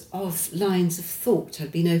sorts of lines of thought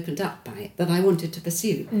had been opened up by it that I wanted to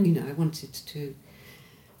pursue. I wanted to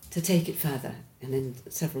take it further and in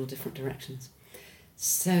several different directions.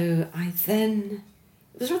 So it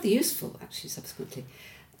was rather useful actually subsequently.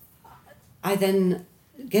 I then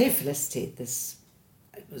gave Felicity this,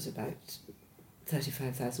 it was about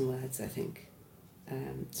 35,000 words I think,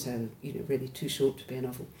 so really too short to be a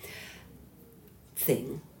novel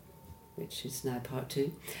thing, which is now part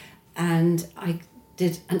 2. And I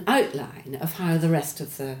did an outline of how the rest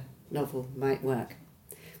of the novel might work,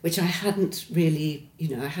 which I hadn't really,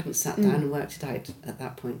 I hadn't sat down and worked it out at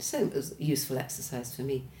that point. So it was a useful exercise for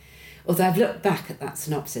me. Although I've looked back at that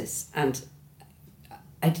synopsis and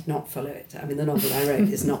I did not follow it. I mean, the novel I wrote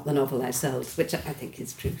is not the novel I sold, which I think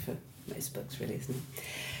is true for most books, really, isn't it?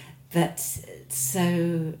 But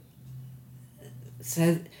so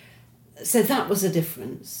that was a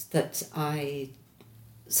difference, that I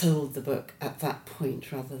sold the book at that point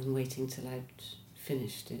rather than waiting till I'd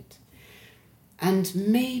finished it. And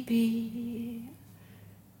maybe,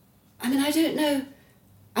 I don't know,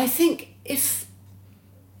 I think if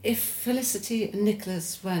Felicity and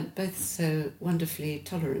Nicholas weren't both so wonderfully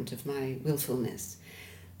tolerant of my willfulness,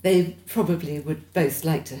 they probably would both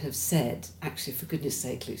like to have said, actually, for goodness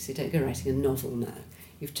sake, Lucy, don't go writing a novel now.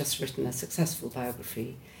 You've just written a successful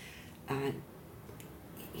biography.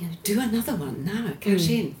 Do another one now, cash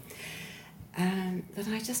in. But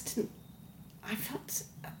I just didn't, I felt,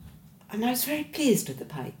 and I was very pleased with The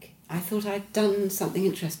Pike. I thought I'd done something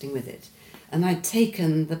interesting with it, and I'd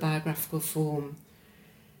taken the biographical form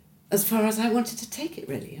as far as I wanted to take it,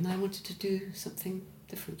 really, and I wanted to do something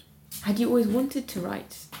different. Had you always wanted to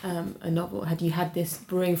write a novel? Had you had this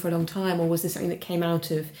brewing for a long time, or was this something that came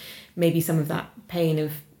out of maybe some of that pain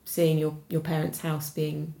of seeing your parents' house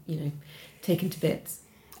being, taken to bits?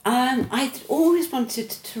 I'd always wanted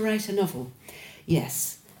to write a novel,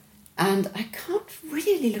 yes. And I can't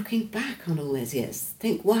really, looking back on all those years,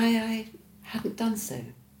 think why I hadn't done so.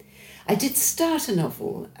 I did start a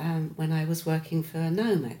novel when I was working for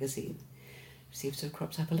Now magazine. It seems to have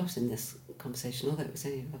cropped up a lot in this conversation, although it was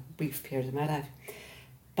only a brief period of my life.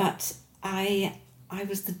 But I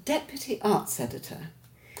was the deputy arts editor,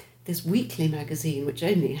 this weekly magazine which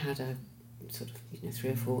only had a sort of 3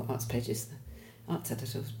 or 4 arts pages. The arts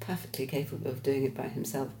editor was perfectly capable of doing it by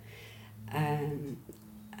himself, and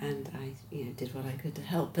I did what I could to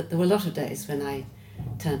help. But there were a lot of days when I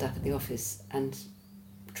turned up at the office and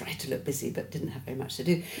tried to look busy but didn't have very much to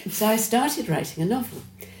do. So I started writing a novel,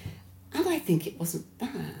 and I think it wasn't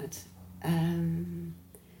bad. And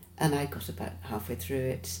I got about halfway through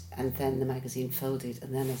it, and then the magazine folded,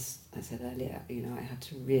 and then, as I said earlier, I had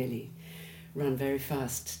to really run very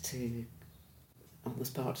fast on the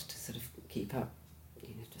spot to sort of keep up,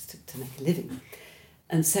 just to make a living.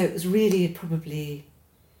 And so it was really probably,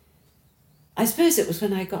 I suppose it was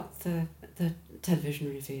when I got the television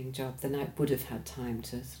reviewing job, then I would have had time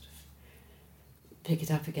to sort of pick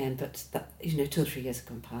it up again, but that, 2 or 3 years had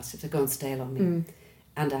gone past, it had gone stale on me.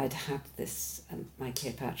 And I'd had this, my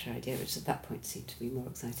Cleopatra idea, which at that point seemed to be more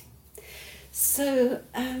exciting. So,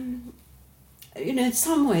 in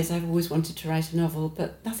some ways I've always wanted to write a novel,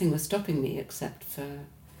 but nothing was stopping me except for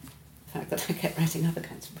the fact that I kept writing other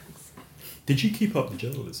kinds of books. Did you keep up the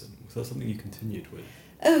journalism? Was that something you continued with?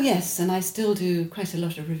 Oh yes, and I still do quite a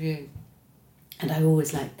lot of reviewing. And I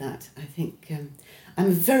always liked that. I think I'm a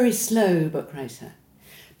very slow book writer.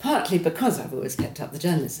 Partly because I've always kept up the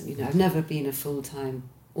journalism. I've never been a full-time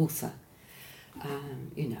author.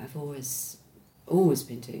 I've always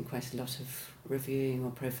been doing quite a lot of reviewing or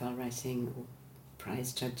profile writing or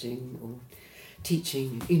prize judging or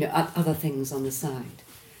teaching, other things on the side,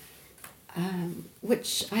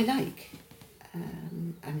 which I like.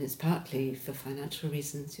 It's partly for financial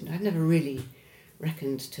reasons. I've never really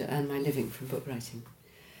reckoned to earn my living from book writing.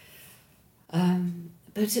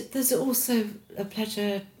 But there's also a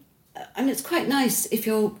pleasure. It's quite nice if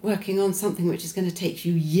you're working on something which is going to take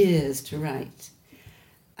you years to write,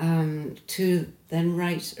 to then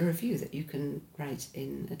write a review that you can write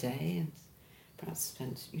in a day and perhaps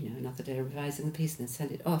spend, another day revising the piece and then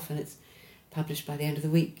send it off, and it's published by the end of the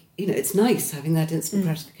week. It's nice having that instant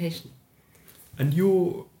gratification. And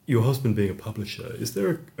your husband being a publisher, is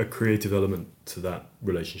there a creative element to that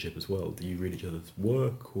relationship as well? Do you read each other's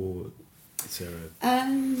work, or is there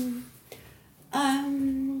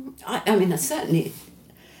I mean, certainly,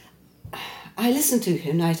 I listen to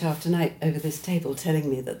him night after night over this table telling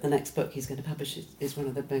me that the next book he's going to publish is one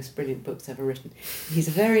of the most brilliant books ever written.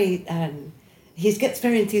 He's he gets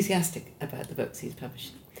very enthusiastic about the books he's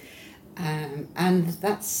publishing. And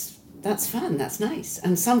that's fun, that's nice.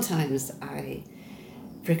 And sometimes I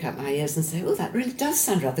prick up my ears and say, oh, that really does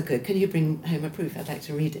sound rather good. Can you bring home a proof? I'd like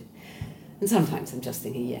to read it. And sometimes I'm just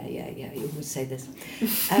thinking, yeah, you would say this.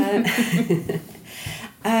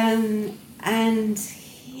 And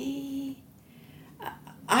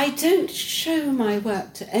I don't show my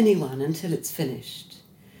work to anyone until it's finished.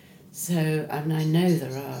 So, I know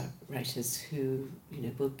there are writers who,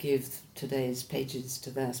 will give today's pages to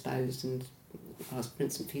their spouse and ask for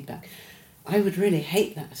instant feedback. I would really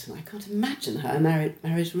hate that, and I can't imagine how a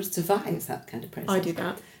marriage would survive that kind of process. I do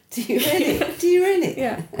that. Do you really? Do you really?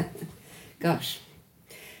 Yeah. Gosh.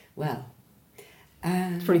 Well.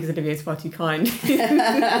 It's probably because Olivia's far too kind.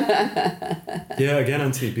 Yeah, again,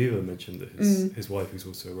 Anthony Beevor mentioned that his wife, who's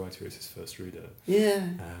also a writer, is his first reader. Yeah.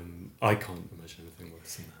 I can't imagine anything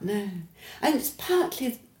worse than that. No. And it's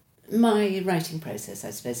partly my writing process,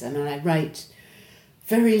 I suppose. I write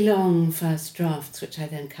very long first drafts, which I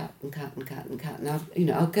then cut.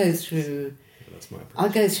 And I'll go through... That's my approach. I'll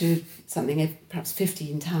go through something perhaps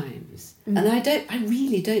 15 times. And I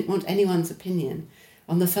really don't want anyone's opinion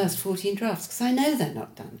on the first 14 drafts, because I know they're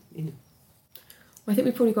not done. Well, I think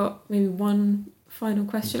we've probably got maybe one final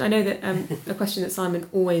question. I know that a question that Simon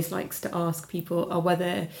always likes to ask people are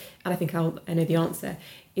whether, and I think I know the answer,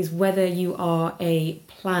 is whether you are a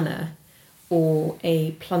planner or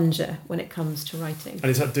a plunger when it comes to writing.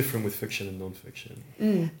 And is that different with fiction and non-fiction?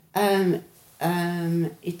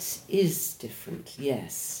 It is different,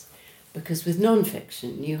 yes, because with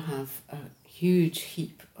non-fiction you have a huge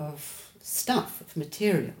heap of stuff, of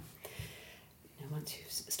material. Once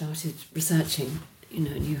you've started researching,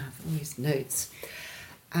 and you have all these notes,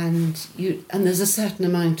 and there's a certain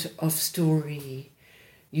amount of story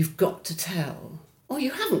you've got to tell, or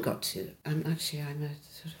you haven't got to. I'm a sort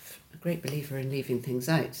of a great believer in leaving things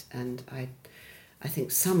out, and I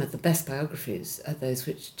think some of the best biographies are those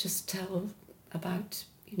which just tell about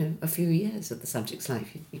a few years of the subject's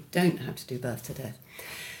life. You don't have to do birth to death.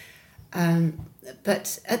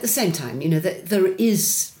 But at the same time, there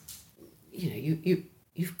is,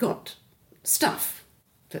 you've got stuff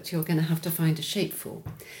that you're going to have to find a shape for.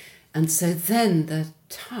 And so then the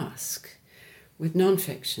task with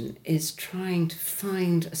non-fiction is trying to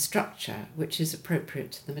find a structure which is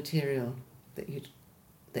appropriate to the material that you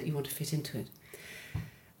want to fit into it.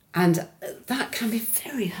 And that can be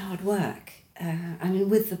very hard work.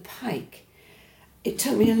 With the Pike, it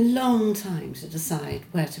took me a long time to decide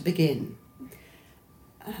where to begin.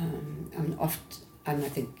 I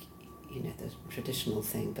think, the traditional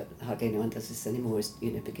thing, but hardly anyone does this anymore, is,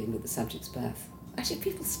 begin with the subject's birth. Actually,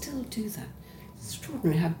 people still do that. It's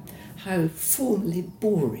extraordinary how formally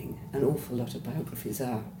boring an awful lot of biographies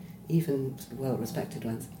are, even well-respected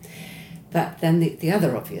ones. But then the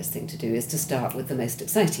other obvious thing to do is to start with the most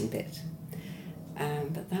exciting bit.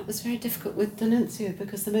 But that was very difficult with D'Annunzio,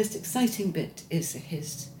 because the most exciting bit is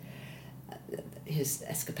his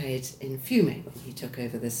escapade in Fiume, when he took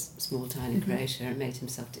over this small town in Croatia and made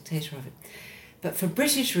himself dictator of it. But for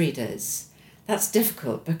British readers, that's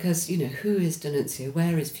difficult, because, who is D'Annunzio?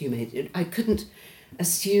 Where is Fiume? I couldn't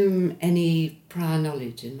assume any prior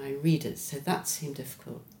knowledge in my readers, so that seemed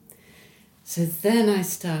difficult. So then I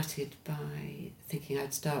started by thinking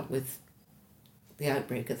I'd start with the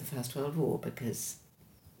outbreak of the First World War, because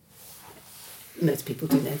most people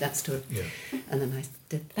do know that story. Yeah. And then I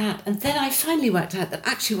did that. And then I finally worked out that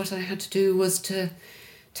actually what I had to do was to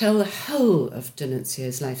tell the whole of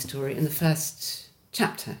D'Annunzio's life story in the first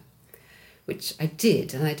chapter, which I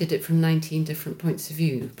did. And I did it from 19 different points of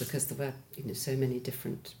view, because there were so many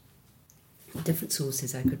different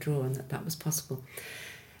sources I could draw on that was possible.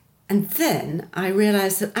 And then I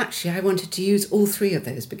realised that actually I wanted to use all three of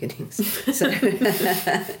those beginnings. So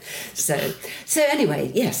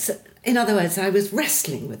anyway, yes. In other words, I was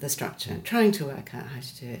wrestling with the structure, trying to work out how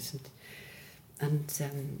to do it,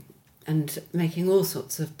 and making all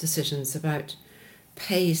sorts of decisions about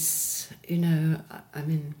pace. In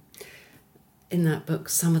that book,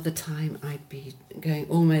 some of the time I'd be going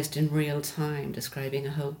almost in real time, describing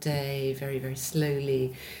a whole day very, very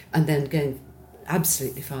slowly, and then going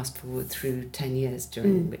absolutely fast forward through 10 years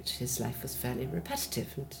during which his life was fairly repetitive,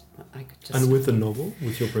 and I could just... And with the novel,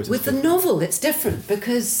 with your process? With the novel, it's different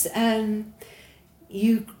because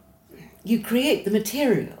you create the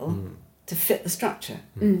material to fit the structure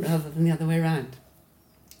rather than the other way around,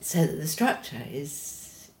 so that the structure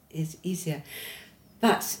is easier.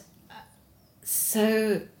 But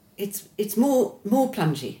so it's more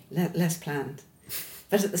plungy, less planned.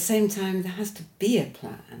 But at the same time, there has to be a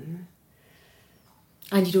plan.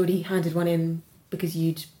 And you'd already handed one in because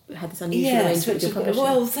you'd had this unusual arrangement with your publisher.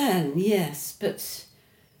 Well, then, yes, but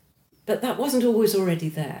that wasn't always already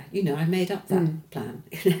there. I made up that plan.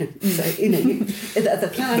 So, the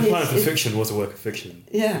plan the plan for fiction was a work of fiction.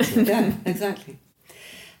 Yeah, exactly.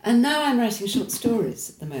 And now I'm writing short stories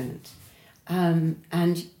at the moment.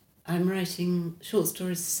 And I'm writing short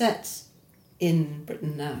stories set in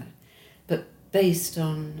Britain now, but based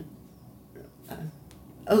on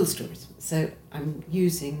old stories. So I'm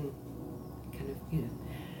using kind of,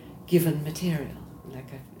 given material.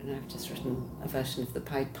 And I've just written a version of The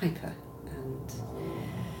Pied Piper, and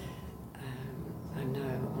I'm now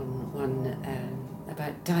on one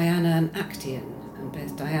about Diana and Actaeon, and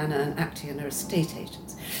both Diana and Actaeon are estate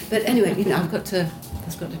agents. But anyway, there's got to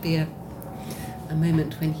be a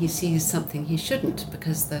moment when he sees something he shouldn't,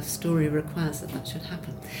 because the story requires that should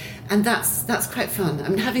happen, and that's quite fun. I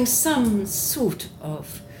mean, having some sort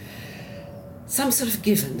of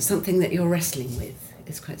given, something that you're wrestling with,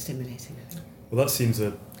 is quite stimulating. Well, that seems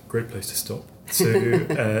a great place to stop. So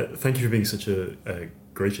thank you for being such a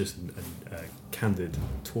gracious and candid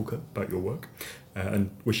talker about your work, and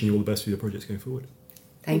wishing you all the best for your projects going forward.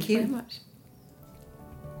 Thank you very much.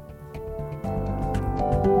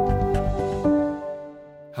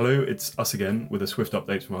 Hello, it's us again with a swift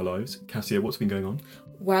update from our lives. Cassia, what's been going on?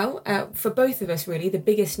 Well, for both of us, really, the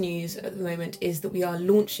biggest news at the moment is that we are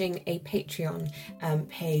launching a Patreon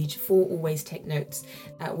page for Always Take Notes.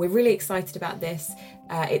 We're really excited about this.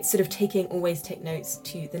 It's sort of taking Always Take Notes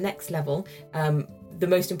to the next level. The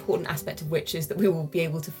most important aspect of which is that we will be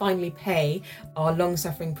able to finally pay our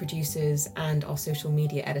long-suffering producers and our social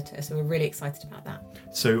media editor. So we're really excited about that.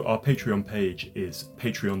 So our Patreon page is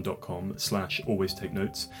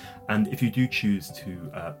patreon.com/alwaystakeNotes. And if you do choose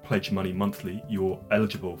to pledge money monthly, you're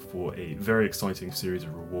eligible for a very exciting series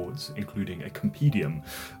of rewards, including a compendium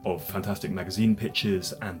of fantastic magazine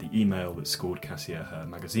pitches and the email that scored Cassia her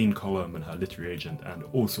magazine column and her literary agent and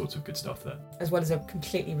all sorts of good stuff there. As well as a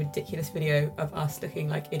completely ridiculous video of us looking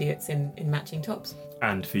like idiots in matching tops.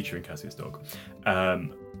 And featuring Cassia's dog.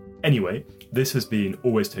 Anyway, this has been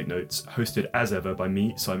Always Take Notes, hosted as ever by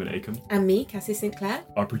me, Simon Acomb. And me, Cassie Sinclair.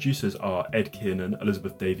 Our producers are Ed Kiernan,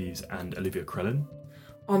 Elizabeth Davies and Olivia Krellin.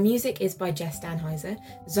 Our music is by Jess Danheiser.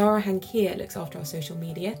 Zara Hankier looks after our social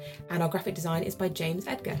media, and our graphic design is by James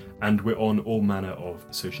Edgar. And we're on all manner of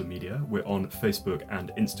social media. We're on Facebook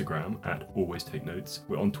and Instagram at Always Take Notes.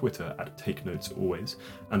 We're on Twitter at Take Notes Always.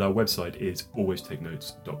 And our website is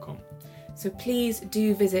alwaystakenotes.com. So please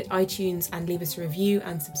do visit iTunes and leave us a review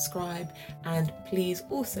and subscribe. And please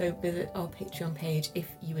also visit our Patreon page if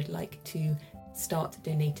you would like to start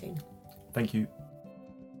donating. Thank you.